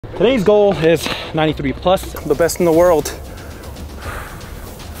Today's goal is 93 plus, the best in the world.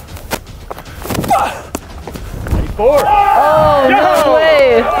 94. Oh, no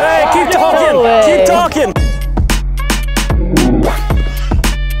way. Hey, keep talking. No way. Keep talking.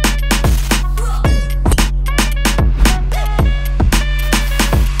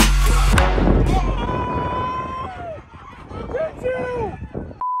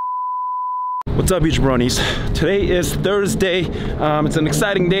 What's up, you jabronis? Today is Thursday. It's an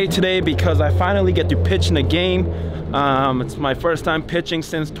exciting day today because I finally get to pitch in a game. It's my first time pitching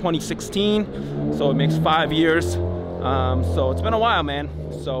since 2016, so it makes 5 years. So it's been a while, man.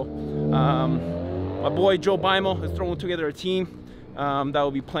 So my boy Joe Beimel is throwing together a team that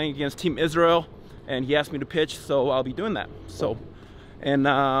will be playing against Team Israel, and he asked me to pitch, so I'll be doing that. So, and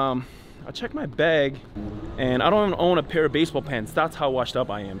I checked my bag, and I don't even own a pair of baseball pants. That's how washed up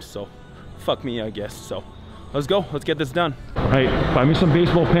I am. So. Fuck me, I guess. So let's go, let's get this done. All right, buy me some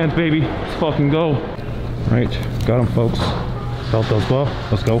baseball pants, baby. Let's fucking go. All right, got them, folks. Belt does well.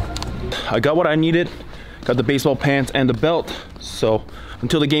 Let's go. I got what I needed. Got the baseball pants and the belt. So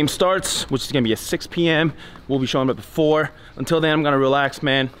until the game starts, which is gonna be at 6 p.m, we'll be showing up at 4. Until then, I'm gonna relax,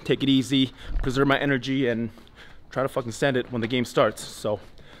 man. Take it easy, preserve my energy, and try to fucking send it when the game starts. So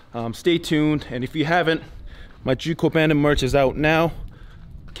stay tuned. And if you haven't, my JUCO Bandit merch is out now.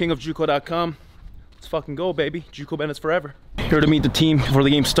 kingofjuco.com. Let's fucking go, baby. JUCO Bandits forever. Here to meet the team before the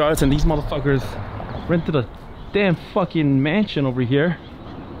game starts, and these motherfuckers rented a damn fucking mansion over here.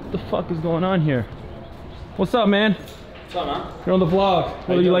 What the fuck is going on here? What's up, man? What's up, man? You're on the vlog.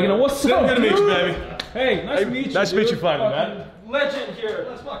 What are you liking? What's up, Good to meet you, baby. Hey, nice to meet you. Nice to meet you, finally, man. Legend here.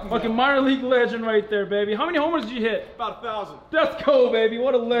 Let's fucking minor league legend right there, baby. How many homers did you hit? About 1,000. Let's go, baby.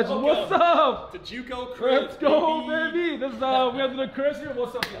 What a legend. What's up? The JUCO Chris. Let's go, baby. This is we have the Chris here.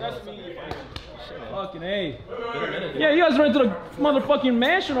 What's up? Nice to meet you. Fucking A. Yeah, you guys rented a motherfucking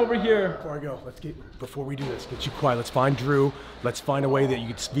mansion over here. Before I go, before we do this, get you quiet. Let's find Drew. Let's find a way that you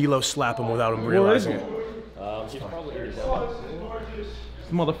could velo slap him without him realizing it. He's probably here. This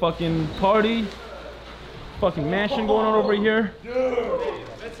motherfucking party. Fucking mansion going on over here.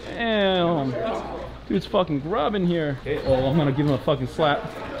 Damn. Dude's fucking grubbing here. Oh, I'm gonna give him a fucking slap.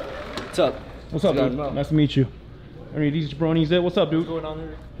 What's up? What's up, dude? Nice to meet you. Any of these jabronis there? What's up, dude? What's going on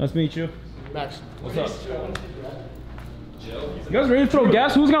here? Nice to meet you. Max. What's up? You guys ready to throw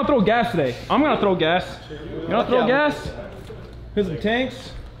gas? Who's gonna throw gas today? I'm gonna throw gas. You gonna throw gas? Here's some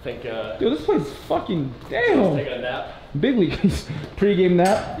tanks. Think, dude, this place is fucking damn. Take a nap. Big leagues. Pre-game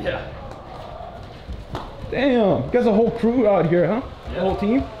nap. Yeah. Damn. You guys a whole crew out here, huh? Yeah. The whole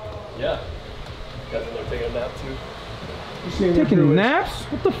team? Yeah. Guys are taking a nap too. Taking naps?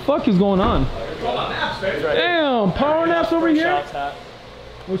 What the fuck is going on? Naps, baby. Damn, power naps over here?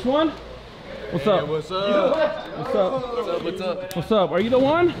 Which one? What's up? What's up? What's up? What's up? What's up? What's up? Are you the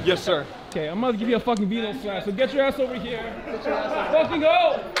one? Yes, sir. Okay, I'm gonna give you a fucking velo slap, so get your ass over here. Fucking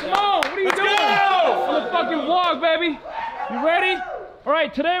go! Come on, what are you doing? Go! On the fucking vlog, baby. You ready? All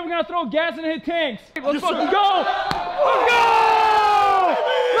right, today we're gonna throw gas and hit tanks. Let's fucking go! Let's go!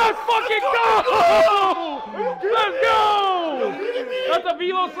 Let's fucking go! Let's go! That's a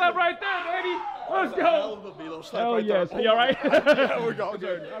velo slap right there, baby. Let's go! Hell yes. You all right? Yeah, we're going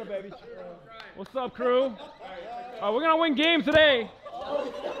good. Got it, baby. What's up, crew? We're gonna win games today.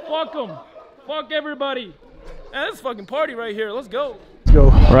 Fuck them. Fuck everybody. Man, this is fucking party right here. Let's go. Let's go.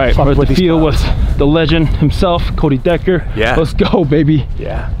 All right, we're at the field with the legend himself, Cody Decker. Yeah. Let's go, baby.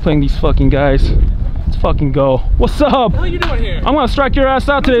 Yeah. Playing these fucking guys. Let's fucking go. What's up? What are you doing here? I'm gonna strike your ass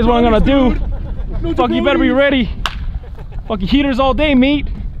out today is what I'm gonna do. Fuck, you better be ready. Fucking heaters all day, meat.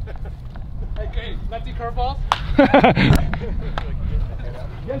 Okay, lefty curveballs.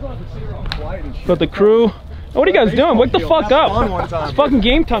 Got the crew. Oh, what are you guys doing? Wake the fuck up. It's fucking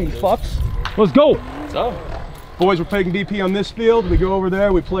game time, you fucks. Let's go. So, Boys, we're playing BP on this field. We go over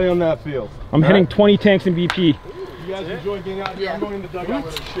there, we play on that field. I'm hitting 20 tanks in BP. You guys enjoy getting out here. I'm going in the dugout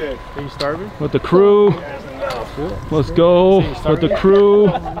with a shit. Are you starving? With the crew. Let's go. With the crew.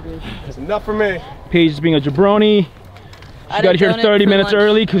 That's enough for me. Paige is being a jabroni. She got here 30 minutes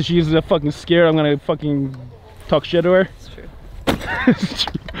early because she's fucking scared I'm gonna fucking talk shit to her. It's true.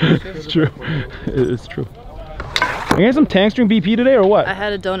 It's true. It's true. Are you getting some tanks during BP today or what? I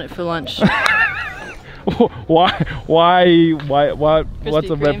had a donut for lunch. Why? What's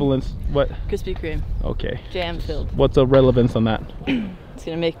the Kreme. relevance? What? Krispy Kreme. Okay. Jam filled. What's the relevance on that? It's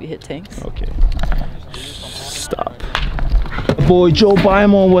gonna make me hit tanks. Okay. Stop. Boy Joe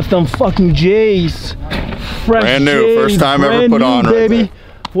Beimel with them fucking J's. Fresh Brand new, J's, first time ever brand put new, on, right baby. there.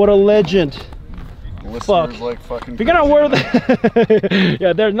 What a legend. fuck. Like fucking If you're gonna wear the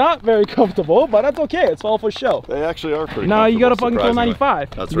yeah, they're not very comfortable, but that's okay. It's all for show. They actually are pretty Now you gotta comfortable, fucking throw surprisingly. 95.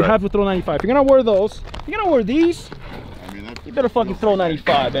 That's you right. have to throw 95. If you're gonna wear those, if you're gonna wear these, I mean, you better fucking throw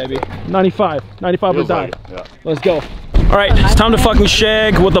 95, baby. 95. 95 or die. Like, yeah. Let's go. All right, it's time to fucking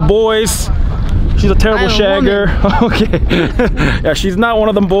shag with the boys. She's a terrible shagger. Okay. Yeah, she's not one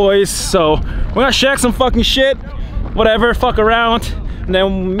of them boys. So we're gonna shag some fucking shit. Whatever, fuck around. And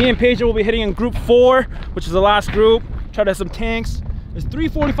then me and Paige will be hitting in group 4, which is the last group. Try to have some tanks. It's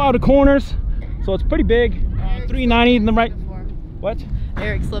 345 to corners, so it's pretty big. 390 in the right. What?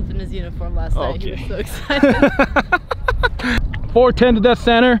 Eric slept in his uniform last night. Okay. He was so excited. 410 to dead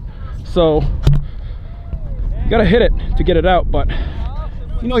center. So you gotta hit it to get it out, but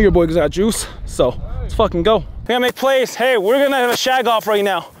you know your boy got juice, so let's fucking go. We gotta make plays. Hey, we're gonna have a shag off right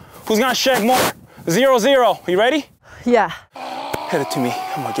now. Who's gonna shag more? 0-0. You ready? Yeah. Hit it to me.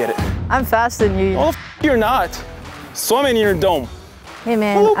 I'm gonna get it. I'm faster than you. Oh, you're not. Swimming in your dome. Hey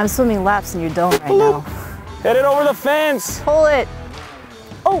man, I'm swimming laps in your dome right now. Hit it over the fence. Pull it.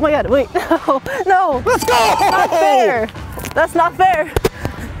 Oh my god, wait, no, no. Let's go! Not fair. That's not fair.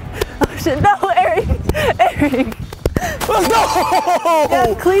 Oh shit, no, Eric. Eric. Let's go! You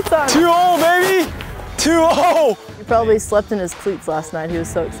have cleats on. 2-0, baby. 2-0. He probably slept in his cleats last night. He was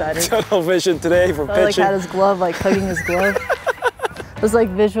so excited. Tunnel vision today for Probably like pitching. had his glove, like hugging his glove. Was like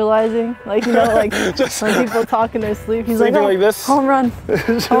visualizing, like you know, like Just when people talk in their sleep. He's sleeping like, oh, like this. home run,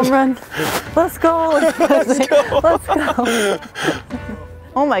 home run. Let's go. Let's go. Let's go.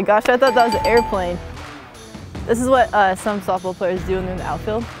 Oh my gosh, I thought that was an airplane. This is what some softball players do when they're in the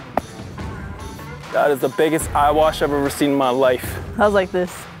outfield. That is the biggest eye wash I've ever seen in my life. I was like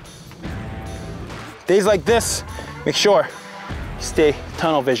this. Days like this, make sure you stay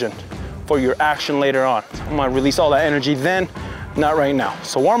tunnel vision for your action later on. I'm gonna release all that energy then, not right now.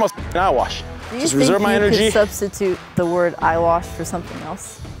 So warm up eye wash. Do you Just think reserve my you energy. could substitute the word eye wash for something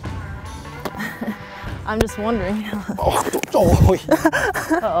else? I'm just wondering. Wait.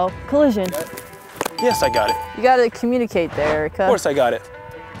 Uh-oh, collision. Yes, I got it. You gotta communicate there, Erica. Of course I got it.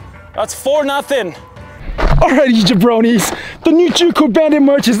 That's 4-0. Alrighty, jabronis. The new JUCO bandit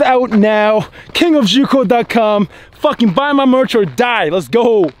merch is out now. kingofjuco.com. Fucking buy my merch or die. Let's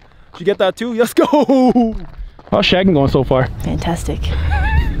go. Did you get that too? Let's go. How's shagging going so far? Fantastic.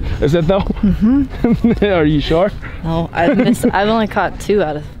 Is it though? Mm-hmm. Are you sure? No, I've only caught 2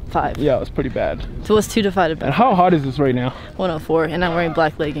 out of 5. Yeah, it's pretty bad. So what's 2 divided by And how hot is this right now? 104, and I'm wearing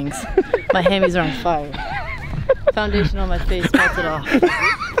black leggings. My hammies are on fire. Foundation on my face melted off.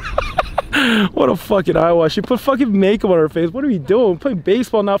 What a fucking eye wash. You put fucking makeup on her face. What are we doing? We're playing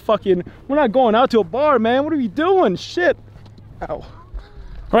baseball, not fucking... We're not going out to a bar, man. What are we doing? Shit. Ow.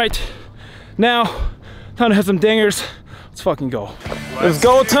 Right. Now, time to have some dingers. Let's fucking go. Let's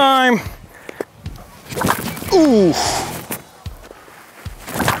go time. Ooh.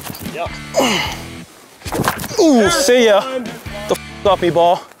 Ooh, see ya. The f off me,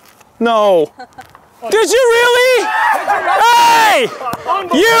 ball. No. Did you really? Hey!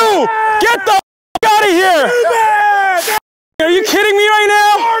 You! Get the f out of here! Are you kidding me right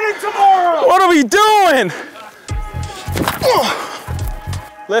now? What are we doing?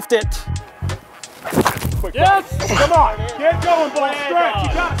 Lift it. Yes! Come on! Get going, ball. Stretch.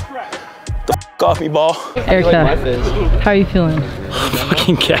 You gotta stretch. The f off me, ball. Erica, how are you feeling?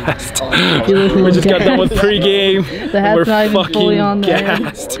 Fucking gassed. You look a We little just got done with gassed. pregame. The hat's We're not even fully on fucking there.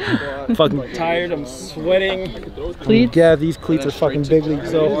 gassed. Fucking tired. I'm sweating. Cleats? Yeah, these cleats are fucking big league.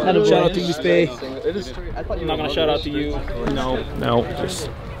 So shout out to you, Spay. I'm not gonna shout out to you. No, just.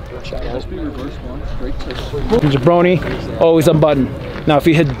 Jabroni, always unbuttoned. Now, if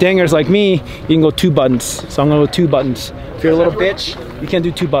you hit dingers like me, you can go 2 buttons. So I'm gonna go 2 buttons. If you're a little bitch, you can't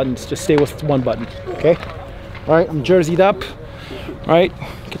do 2 buttons. Just stay with 1 button. Okay? All right, I'm jerseyed up. All right,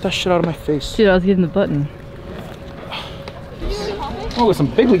 get that shit out of my face. Dude, I was getting the button. Oh, with some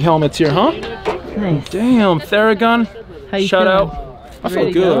big league helmets here, huh? Nice. Damn, Theragun. How you Shout feeling? out. I You feel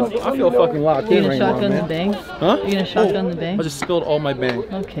ready to good. go? I feel fucking locked You in gonna right now, shotgun the man. bang? Huh? You gonna shotgun the bang? I just spilled all my bang.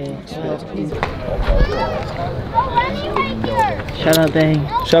 Okay. Well, shout out bang.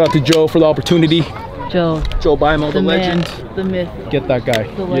 Shout out to Joe for the opportunity. Joe. Joe Beimel, the man, legend. the myth. Get that guy.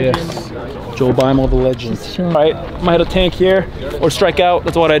 The legend. Yes. Joe Beimel, the legend. Just chilling. All right, I'm gonna hit a tank here or strike out.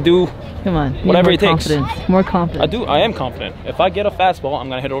 That's what I do. Come on. You Whatever need it more takes. confidence. More confidence. I am confident. If I get a fastball, I'm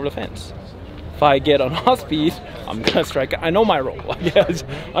gonna hit it over the fence. If I get on off speed, I'm gonna strike out. I know my role.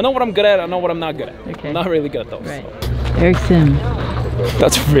 I know what I'm good at. I know what I'm not good at. Okay. I'm not really good at those. Right. Eric Sim.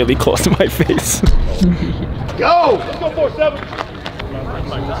 That's really close to my face. Go! Let's go 4-7.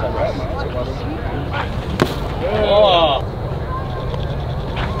 Oh.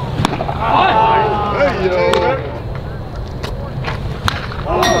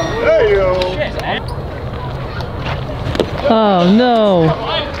 Oh no.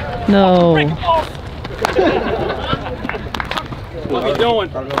 No. What we doing?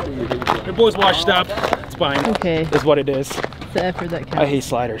 Your boy's washed up. It's fine. Okay. It's what it is. It's the effort that counts. I hate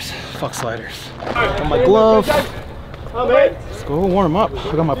sliders. Fuck sliders. Got my glove. Let's go warm up.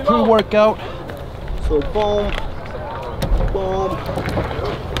 I got my pre-workout. So boom, boom.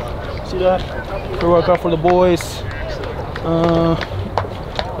 See that? Pre-workout for the boys.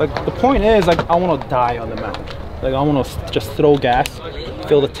 Like the point is, like I want to die on the mountain. Like I want to just throw gas,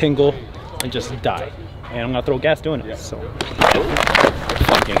 feel the tingle, and just die. And I'm gonna throw gas doing it. So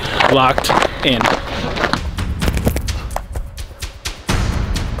fucking locked in.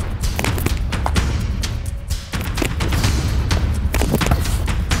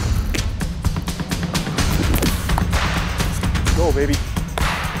 Go, baby.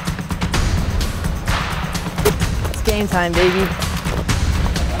 It's game time, baby.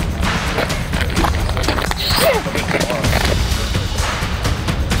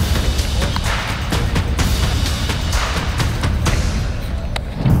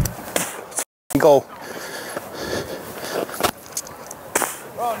 Go.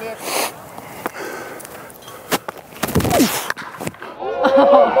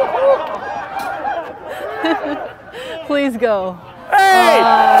 Please go. Hey!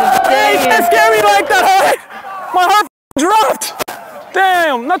 Hey, you can't scare me like that! My heart dropped!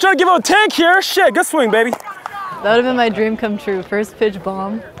 Damn, I'm not trying to give out a tank here. Shit, good swing, baby. That would have been my dream come true. First pitch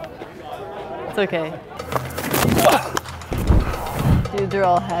bomb. It's okay. Dude, they're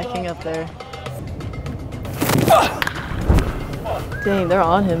all hacking up there. Dang, they're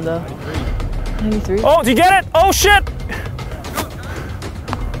on him though. 93. Oh, did you get it? Oh shit!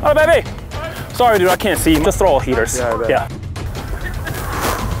 Oh, baby. Sorry, dude, I can't see. Just throw all heaters. Yeah.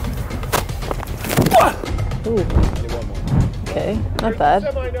 Ooh. Okay, not bad.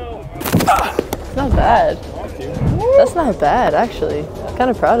 It's not bad. That's not bad, actually. I'm kind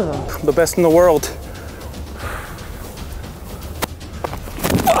of proud of him. The best in the world.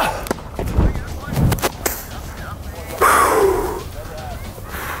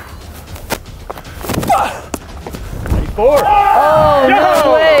 Oh,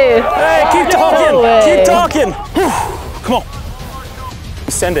 no way! Hey, keep talking! No way. Keep talking! Come on.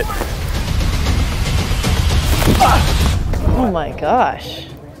 Send it. Oh my gosh.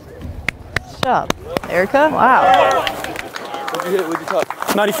 Good job. Erica? Wow. What'd you hit? What'd you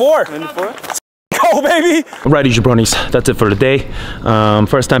touch? 94. 94? Go, baby! Alrighty, jabronis, that's it for today.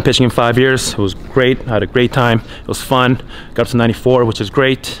 First time pitching in 5 years. It was great. I had a great time. It was fun. Got up to 94, which is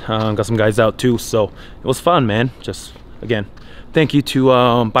great. Got some guys out too, so it was fun, man. Just, again, thank you to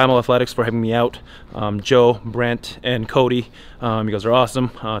Beimel Athletics for having me out. Joe, Brent, and Cody. You guys are awesome.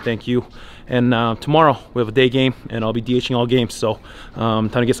 Thank you. And tomorrow we have a day game, and I'll be DHing all games. So time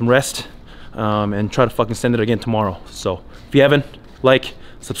to get some rest and try to fucking send it again tomorrow. So if you haven't, like,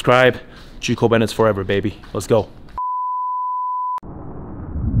 subscribe. JUCO Bennett's forever, baby. Let's go.